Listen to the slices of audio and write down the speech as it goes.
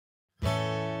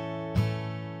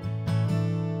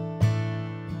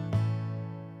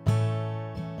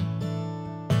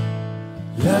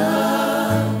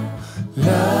love,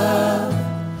 love,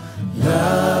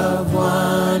 love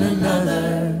one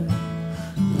another,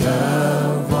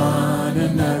 love one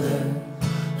another,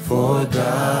 for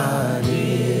God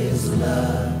is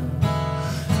love.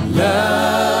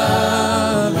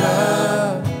 Love,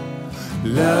 love,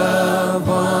 love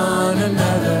one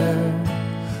another,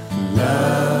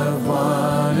 love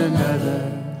one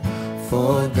another,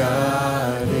 for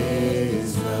God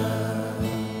is love.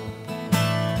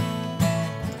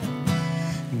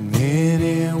 And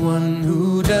anyone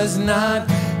who does not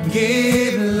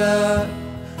give love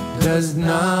does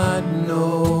not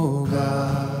know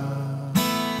God.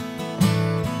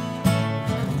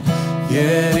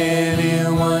 Yet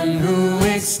anyone who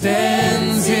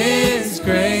extends His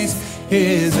grace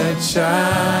is a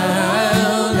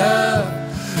child of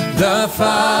the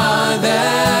Father.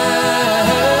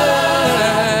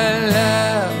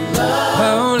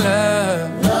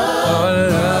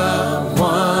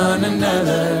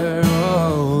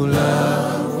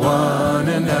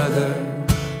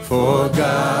 For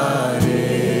God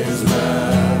is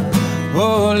love.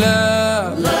 Oh,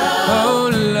 love, oh,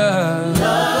 love,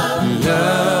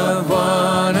 love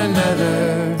one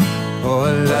another. Oh,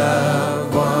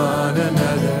 love one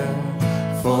another.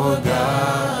 For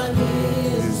God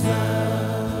is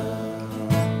love.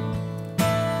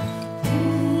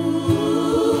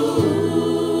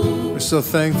 We're so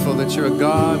thankful that you're a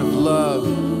God of love,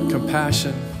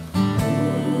 compassion,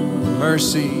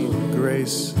 mercy, and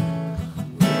grace.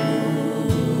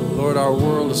 Lord, our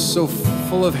world is so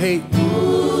full of hate.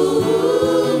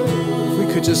 If we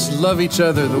could just love each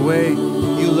other the way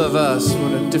you love us,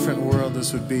 what a different world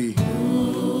this would be.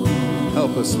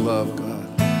 Help us love, God.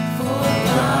 For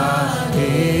God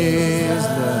is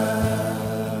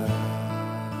love.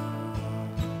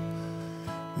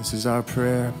 This is our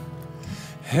prayer.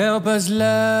 Help us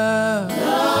love,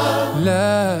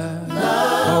 love,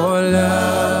 oh,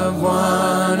 love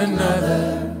one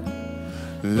another.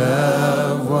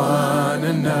 Love one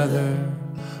another,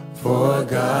 for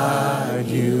God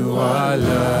you are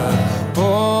love.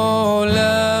 Oh,